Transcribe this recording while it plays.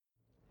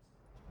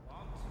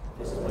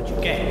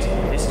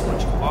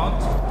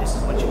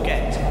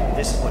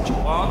This is what you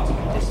want,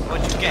 this is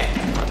what you get.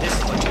 This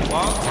is what you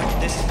want,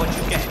 this is what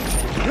you get.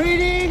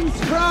 Greetings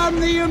from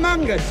the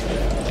Humongous,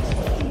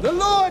 the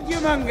Lord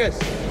Humongous,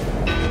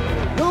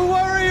 the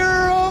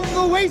warrior of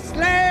the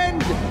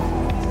wasteland,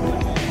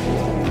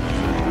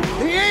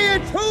 the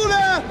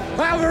Ayatollah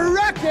of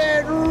rock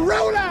and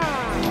roller.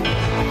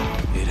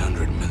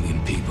 800 million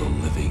people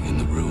living in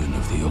the ruin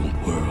of the old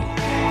world.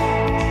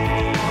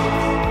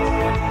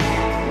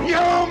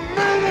 You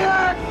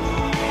maniac!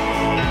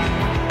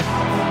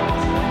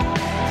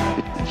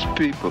 It's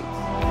people.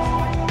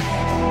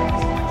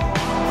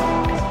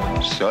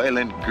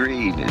 Soylent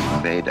Green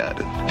is made out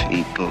of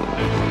people.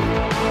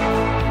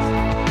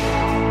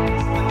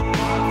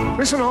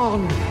 Listen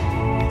on.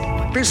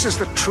 This is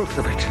the truth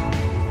of it.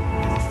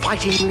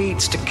 Fighting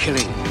leads to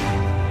killing,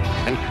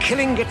 and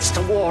killing gets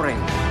to warring,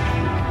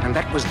 and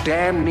that was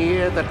damn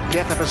near the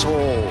death of us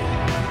all.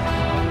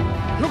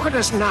 Look at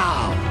us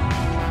now,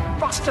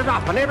 busted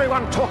up and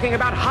everyone talking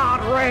about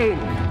hard rain.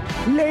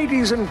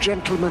 Ladies and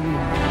gentlemen,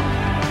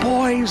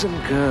 boys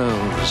and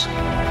girls,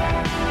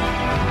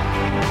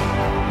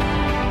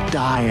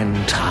 dying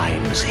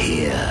times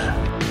here.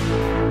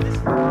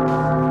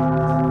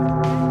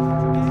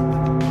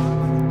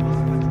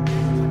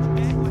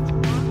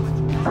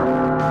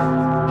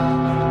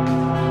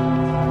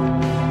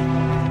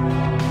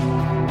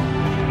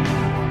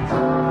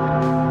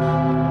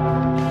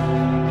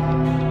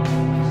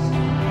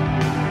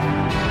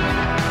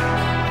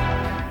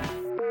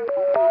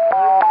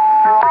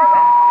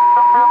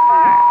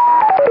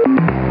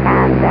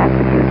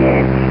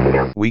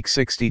 Week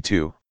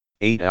 62,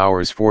 8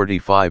 hours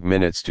 45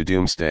 minutes to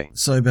Doomsday.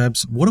 So,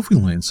 Babs, what have we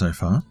learned so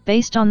far?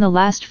 Based on the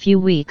last few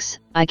weeks,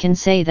 I can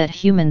say that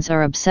humans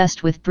are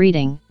obsessed with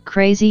breeding.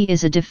 Crazy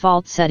is a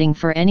default setting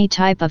for any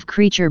type of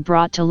creature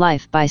brought to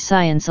life by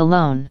science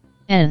alone,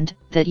 and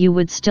that you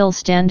would still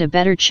stand a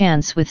better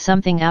chance with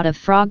something out of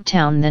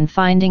Frogtown than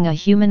finding a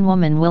human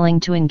woman willing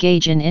to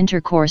engage in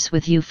intercourse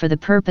with you for the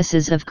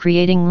purposes of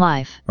creating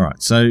life.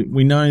 Alright, so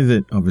we know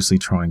that obviously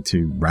trying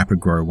to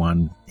rapid grow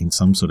one in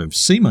some sort of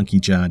sea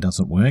monkey jar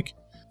doesn't work.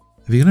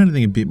 Have you got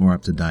anything a bit more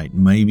up to date?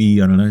 Maybe,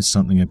 I don't know,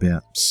 something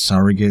about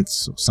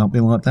surrogates or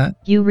something like that?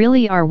 You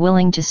really are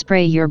willing to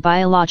spray your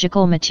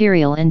biological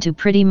material into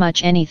pretty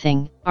much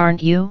anything,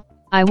 aren't you?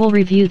 I will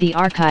review the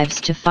archives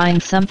to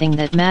find something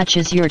that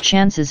matches your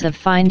chances of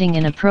finding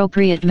an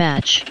appropriate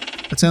match.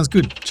 That sounds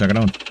good. Chuck it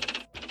on.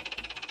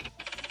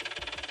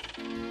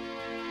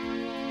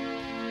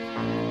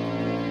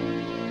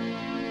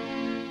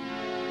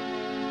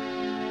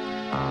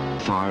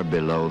 Far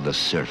below the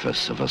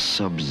surface of a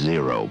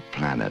sub-zero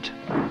planet,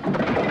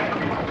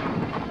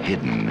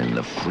 hidden in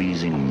the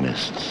freezing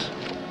mists,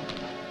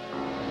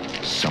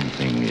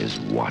 something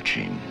is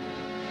watching.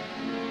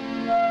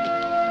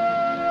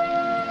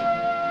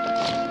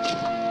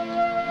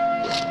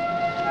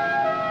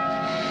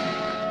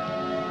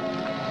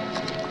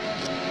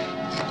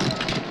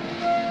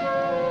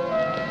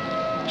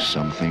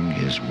 Something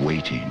is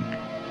waiting,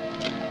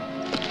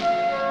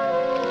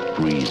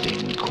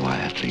 breathing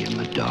quietly in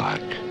the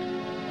dark,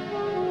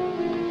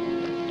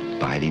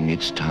 biding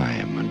its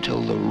time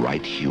until the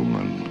right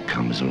human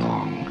comes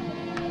along.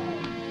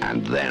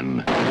 And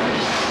then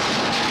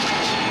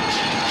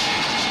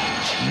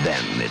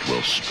it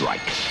will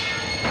strike.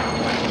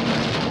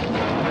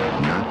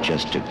 Not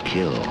just to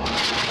kill,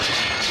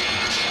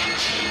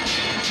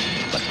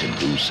 but to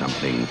do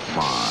something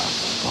far,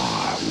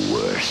 far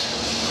worse.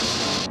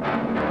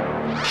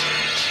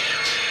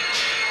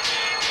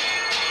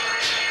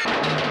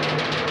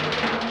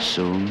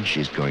 Soon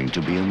she's going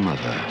to be a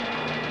mother.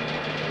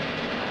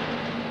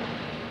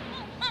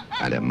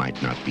 And there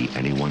might not be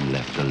anyone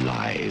left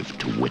alive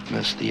to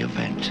witness the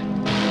event.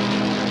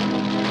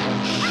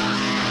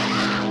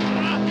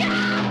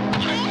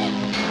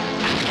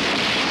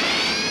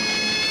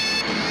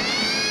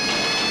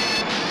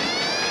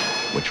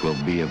 Which will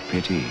be a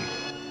pity,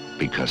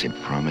 because it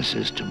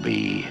promises to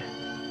be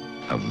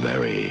a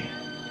very,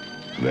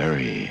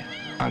 very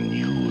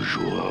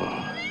unusual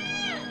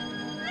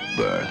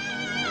birth.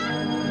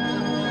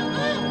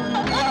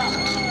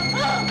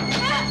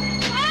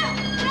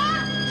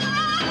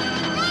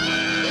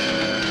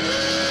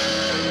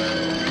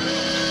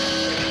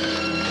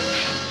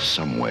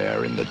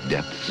 Somewhere in the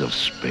depths of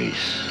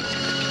space,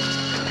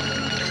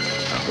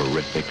 a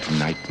horrific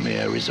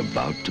nightmare is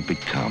about to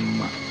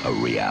become a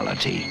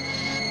reality.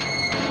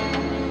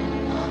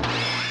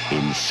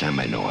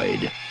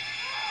 Inseminoid,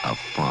 a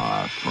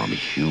far from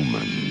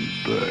human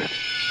birth.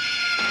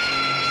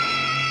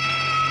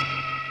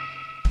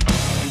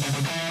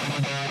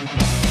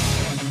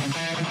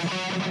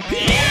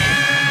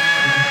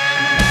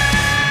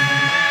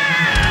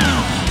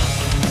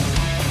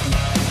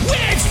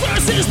 Which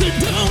versus the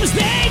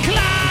Doomsday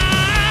Clock?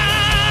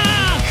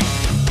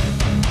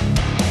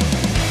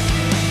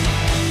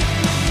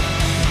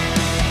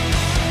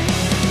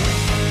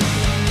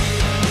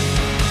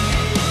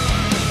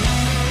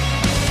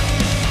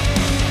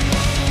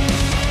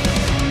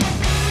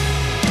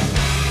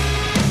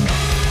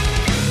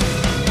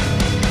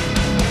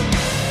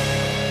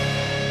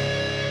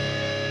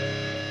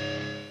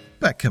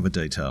 cover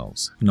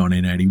details.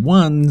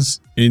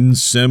 1981's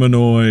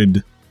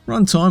Inseminoid.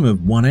 Runtime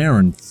of 1 hour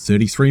and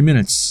 33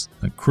 minutes.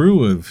 A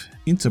crew of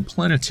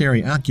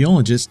interplanetary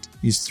archaeologists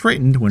is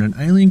threatened when an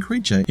alien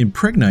creature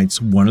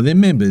impregnates one of their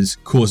members,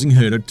 causing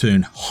her to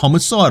turn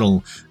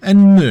homicidal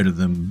and murder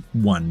them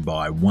one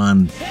by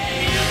one.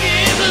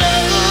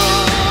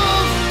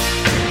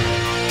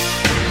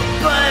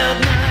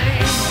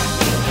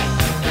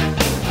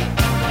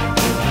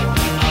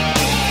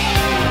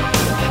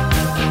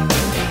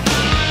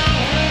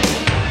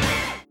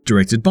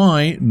 Directed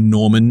by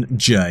Norman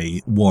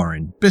J.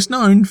 Warren, best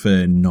known for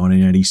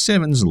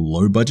 1987's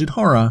low-budget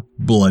horror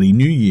Bloody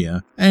New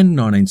Year and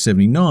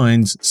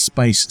 1979's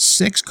space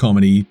sex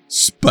comedy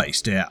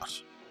Spaced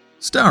Out.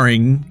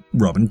 Starring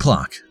Robin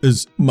Clark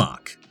as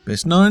Mark,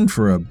 best known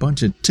for a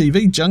bunch of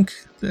TV junk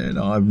that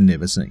I've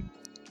never seen.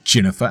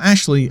 Jennifer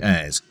Ashley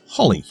as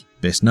Holly,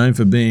 best known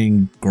for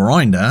being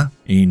Grinder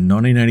in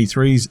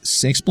 1983's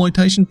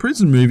sexploitation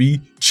prison movie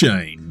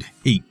Chained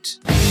Heat.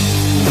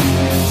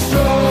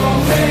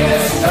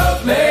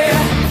 Stop me.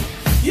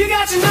 You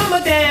got your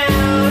number down.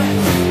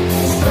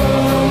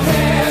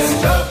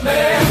 Stop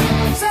me.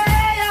 Say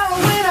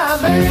when I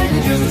beg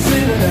you just to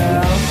sit it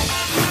down.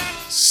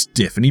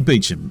 Stephanie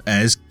Beacham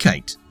as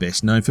Kate,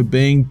 best known for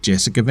being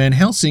Jessica Van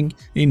Helsing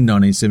in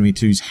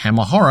 1972's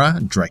Hammer Horror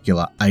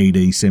Dracula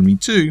AD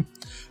 72,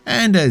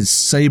 and as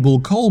Sable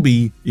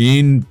Colby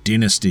in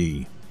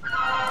Dynasty.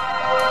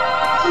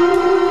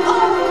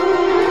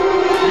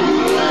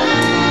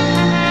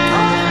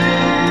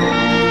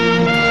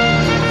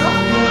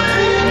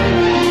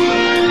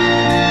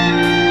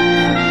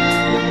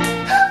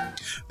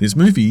 This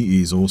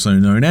movie is also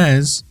known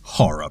as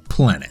Horror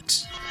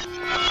Planet.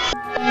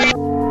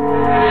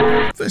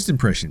 First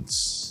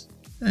impressions.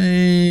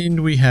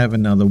 And we have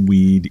another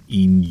weird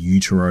in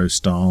utero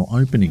style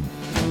opening.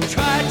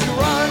 Try to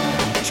run,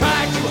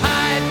 try to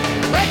hide,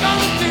 break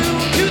on through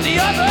to the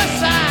other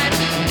side,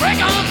 break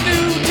on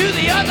through to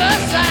the other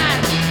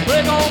side,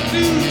 break on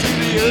through to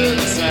the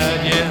other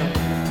side, yeah.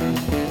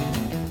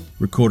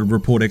 Recorded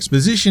report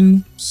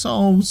exposition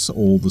solves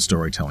all the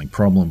storytelling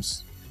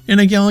problems. In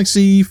a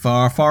galaxy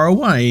far, far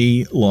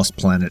away, lost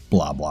planet,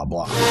 blah, blah,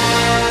 blah.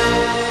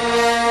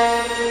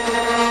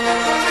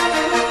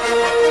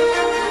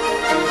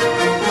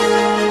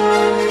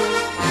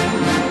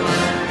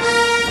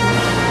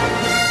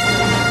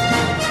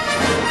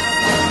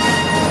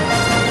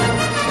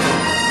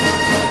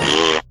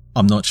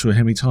 I'm not sure how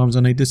many times I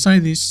need to say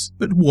this,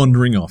 but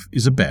wandering off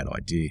is a bad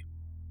idea.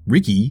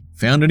 Ricky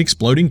found an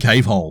exploding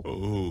cave hole.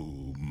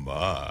 Oh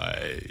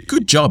my.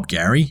 Good job,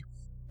 Gary.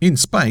 In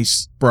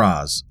space,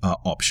 bras are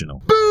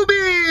optional.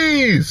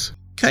 Boobies!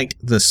 Kate,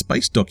 the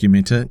space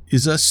documenter,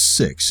 is a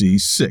sexy,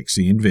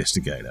 sexy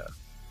investigator.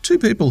 Two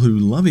people who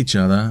love each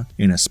other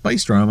in a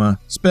space drama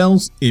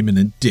spells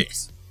imminent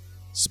death.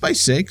 Space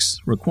sex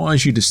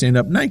requires you to stand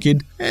up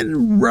naked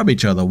and rub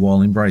each other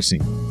while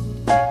embracing.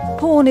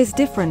 Porn is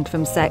different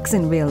from sex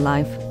in real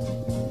life.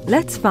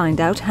 Let's find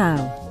out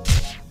how.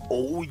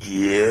 Oh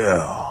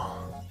yeah.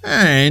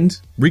 And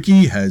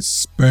Ricky has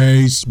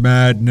space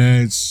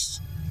madness.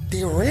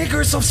 The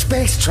rigors of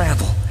space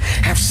travel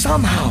have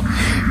somehow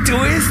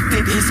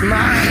twisted his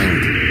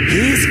mind.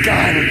 He's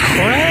gone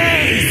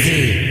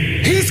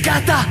crazy. He's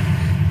got the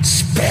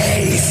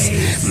space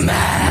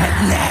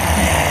madness.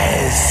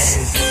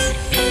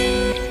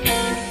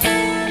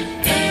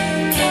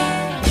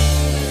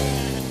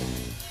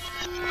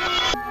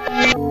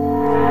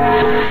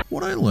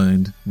 What I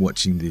learned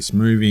watching this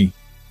movie.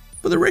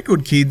 For the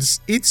record, kids,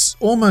 it's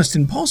almost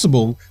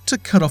impossible to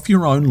cut off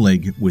your own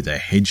leg with a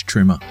hedge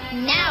trimmer.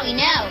 Now we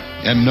know.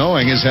 And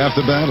knowing is half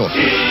the battle.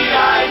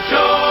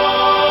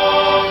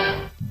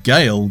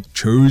 Gale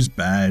chose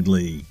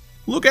badly.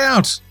 Look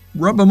out!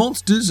 Rubber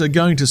monsters are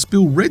going to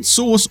spill red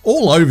sauce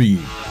all over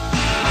you.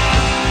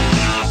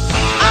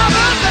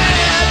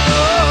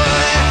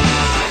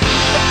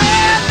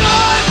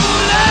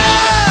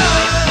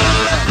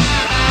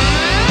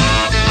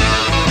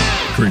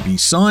 Creepy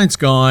science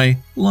guy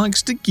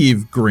likes to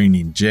give green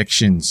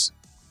injections.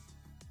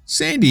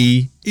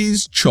 Sandy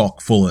is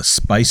chock full of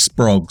space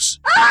sprogs.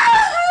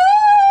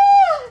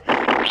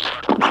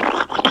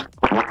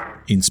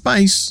 In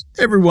space,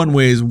 everyone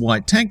wears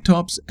white tank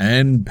tops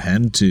and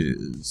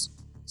pantyhose.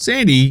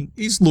 Sandy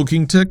is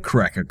looking to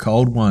crack a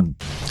cold one.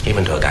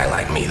 Even to a guy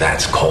like me,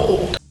 that's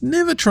cold.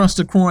 Never trust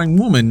a crying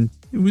woman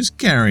who is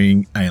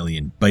carrying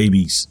alien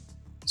babies.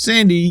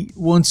 Sandy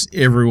wants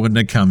everyone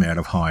to come out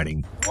of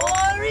hiding.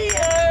 Warriors,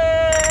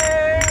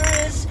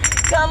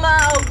 come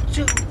out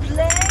to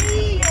play.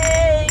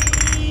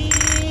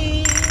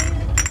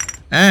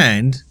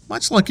 And,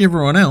 much like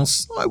everyone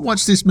else, I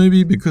watched this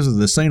movie because of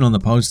the scene on the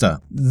poster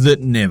that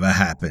never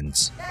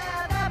happens.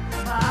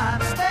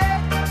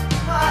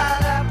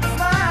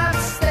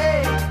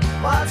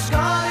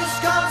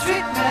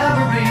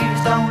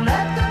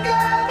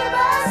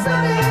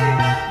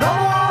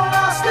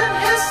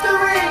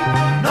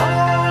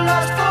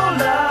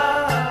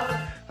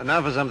 And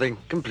now for something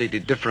completely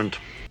different.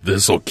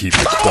 This'll keep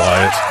it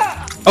quiet.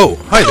 Oh,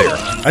 hi there.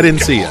 I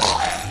didn't see you.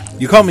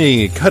 You caught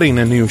me cutting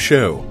a new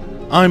show.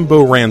 I'm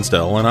Bo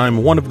Ransdell, and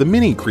I'm one of the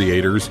many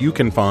creators you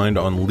can find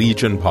on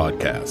Legion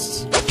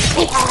Podcasts.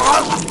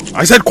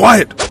 I said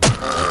quiet!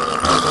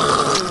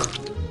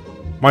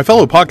 My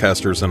fellow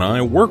podcasters and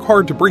I work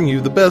hard to bring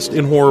you the best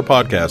in horror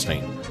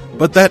podcasting,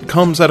 but that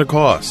comes at a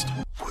cost.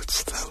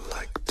 Wouldst thou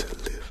like to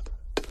live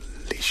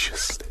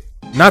deliciously?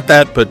 Not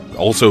that, but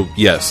also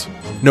yes.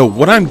 No,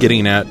 what I'm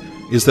getting at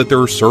is that there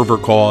are server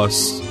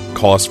costs,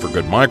 costs for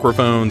good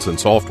microphones and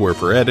software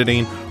for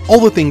editing, all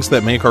the things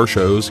that make our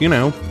shows,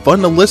 fun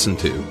to listen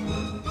to.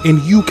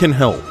 And you can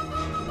help.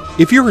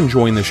 If you're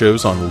enjoying the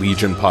shows on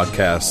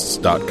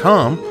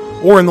LegionPodcasts.com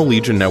or in the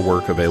Legion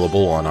Network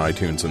available on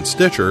iTunes and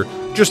Stitcher,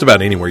 just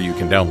about anywhere you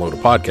can download a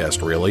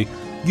podcast, really,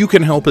 you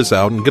can help us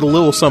out and get a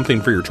little something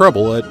for your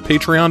trouble at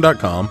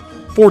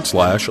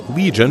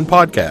patreon.com/Legion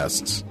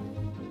Podcasts.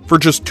 For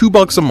just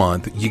 $2 a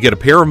month, you get a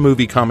pair of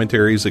movie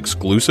commentaries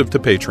exclusive to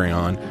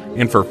Patreon,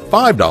 and for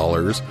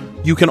 $5,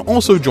 you can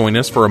also join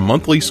us for a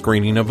monthly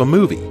screening of a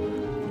movie.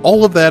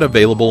 All of that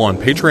available on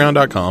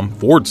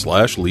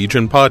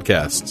patreon.com/Legion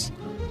Podcasts.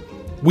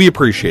 We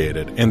appreciate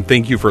it, and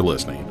thank you for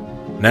listening.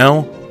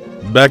 Now,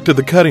 back to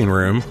the cutting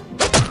room.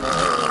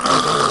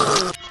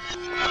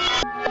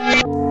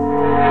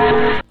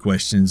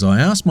 Questions I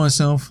asked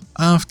myself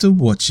after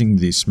watching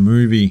this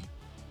movie.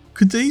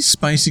 Could these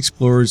space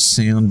explorers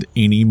sound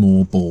any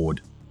more bored?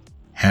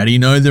 How do you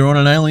know they're on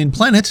an alien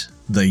planet?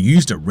 They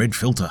used a red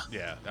filter.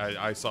 Yeah,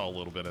 I saw a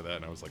little bit of that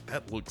and I was like,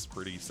 that looks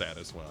pretty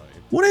satisfying.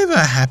 Whatever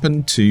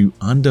happened to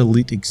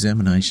underlit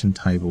examination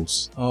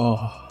tables?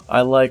 Oh,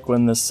 I like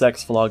when the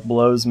sex vlog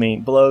blows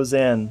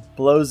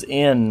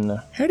in.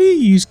 How do you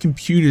use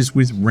computers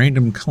with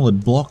random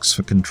coloured blocks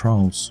for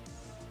controls?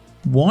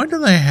 Why do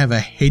they have a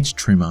hedge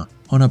trimmer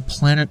on a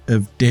planet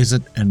of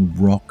desert and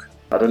rock?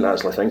 I didn't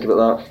actually think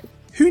about that.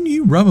 Who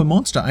knew rubber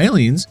monster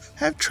aliens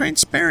have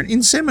transparent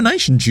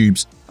insemination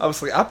tubes? I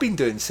was like, I've been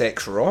doing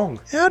sex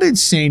wrong. How did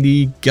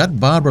Sandy gut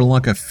Barbara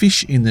like a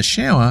fish in the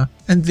shower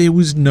and there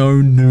was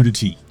no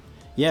nudity?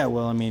 Yeah,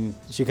 well, I mean,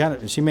 she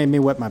made me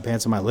wet my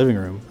pants in my living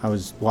room. I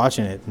was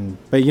watching it,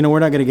 but we're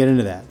not going to get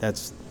into that.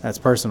 That's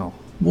personal.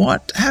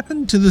 What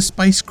happened to the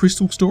Space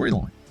Crystal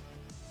storyline?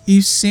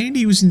 If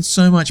Sandy was in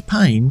so much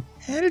pain,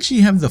 how did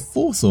she have the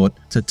forethought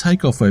to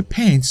take off her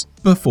pants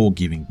before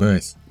giving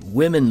birth?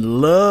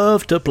 Women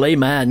love to play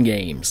mind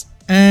games.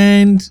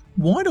 And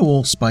why do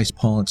all space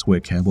pilots wear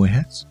cowboy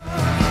hats?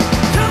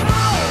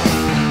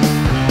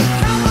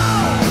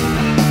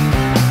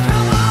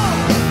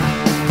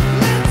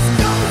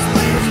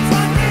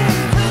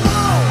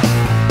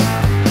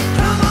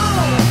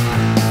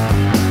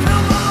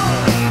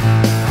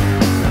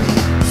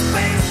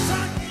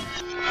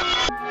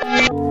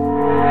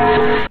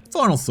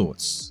 Final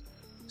thoughts.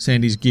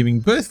 Sandy's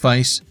giving birth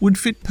face would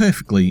fit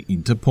perfectly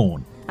into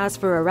porn. As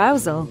for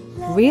arousal,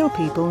 real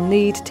people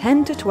need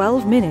 10 to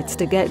 12 minutes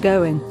to get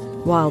going,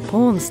 while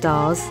porn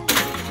stars...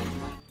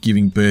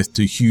 Giving birth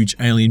to huge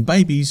alien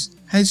babies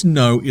has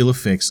no ill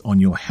effects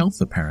on your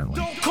health, apparently.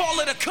 Don't call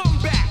it a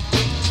comeback.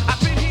 I've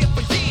been here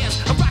for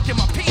years. I'm rocking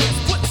my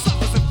pants, putting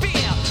suckers in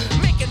fear,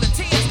 making the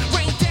tears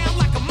rain down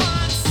like a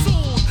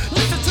monsoon.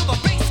 Listen to the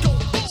bass go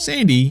boom.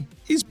 Sandy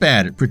is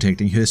bad at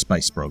protecting her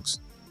space frogs.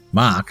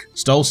 Mark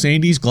stole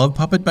Sandy's glove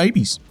puppet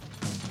babies.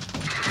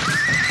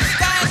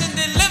 Stand and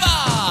deliver.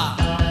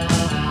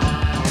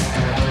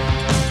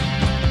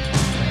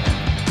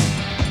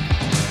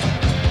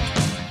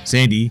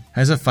 Sandy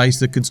has a face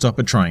that could stop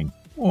a train,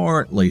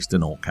 or at least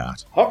an alt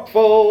cart.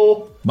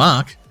 Hopeful.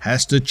 Mark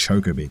has to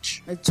choke a bitch.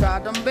 They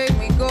tried to make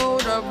me go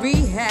to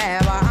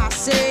rehab. I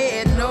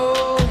said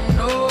no,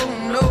 no,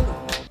 no.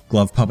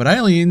 Glove puppet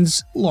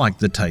aliens like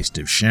the taste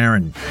of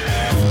Sharon.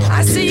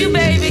 I see you,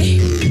 baby,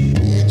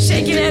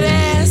 shaking that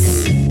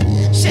ass,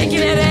 shaking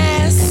that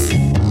ass,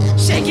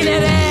 shaking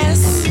that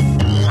ass.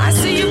 I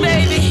see you,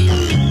 baby,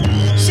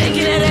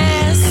 shaking that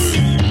ass,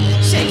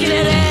 shaking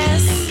that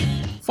ass.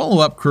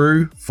 Follow-up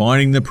crew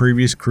finding the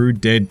previous crew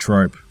dead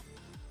trope.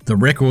 The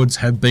records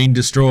have been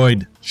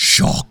destroyed.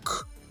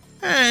 Shock.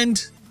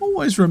 And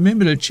always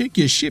remember to check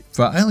your ship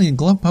for alien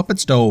glove puppet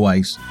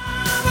stowaways.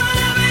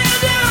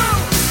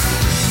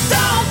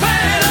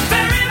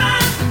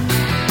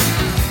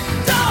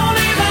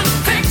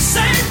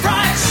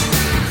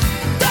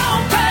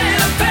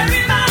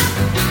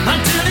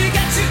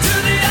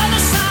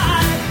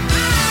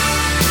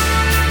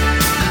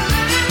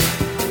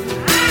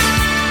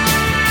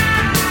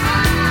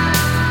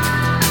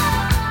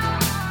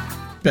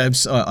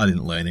 Babs, I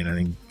didn't learn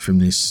anything from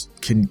this.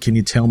 Can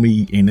you tell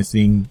me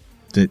anything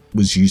that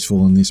was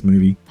useful in this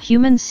movie?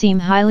 Humans seem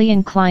highly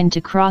inclined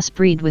to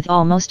crossbreed with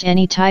almost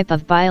any type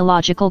of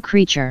biological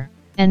creature,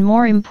 and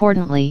more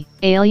importantly,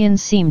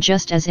 aliens seem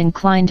just as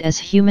inclined as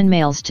human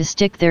males to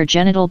stick their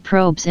genital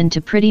probes into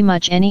pretty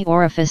much any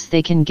orifice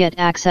they can get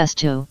access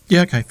to.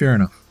 Yeah, okay, fair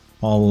enough.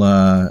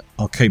 I'll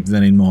keep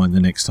that in mind the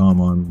next time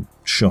I'm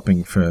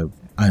shopping for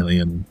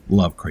alien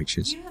love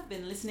creatures. You have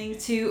been listening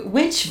to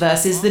Witch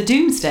vs. the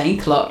Doomsday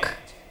Clock,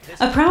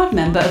 a proud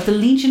member of the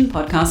Legion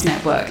Podcast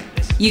Network.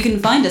 You can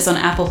find us on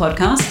Apple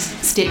Podcasts,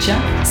 Stitcher,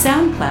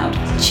 SoundCloud,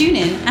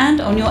 TuneIn,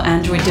 and on your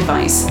Android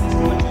device.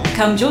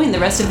 Come join the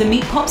rest of the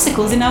Meat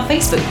Popsicles in our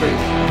Facebook group,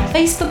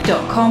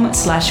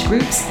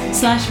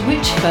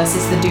 facebook.com/groups/Witch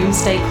versus the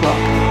Doomsday Clock.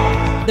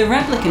 The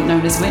replicant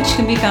known as Witch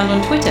can be found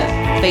on Twitter,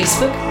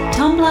 Facebook,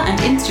 Tumblr, and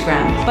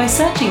Instagram by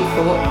searching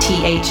for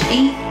THEWYCH.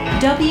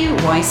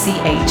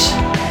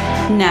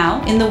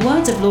 Now, in the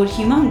words of Lord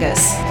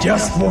Humongous,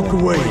 Just walk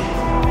away,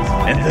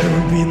 and there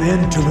will be an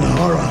end to the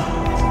horror.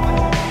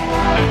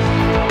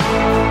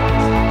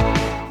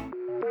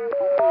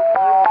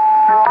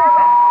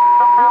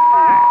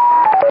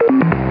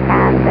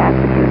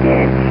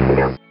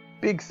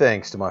 Big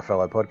thanks to my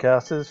fellow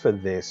podcasters for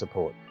their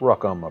support.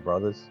 Rock on, my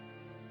brothers.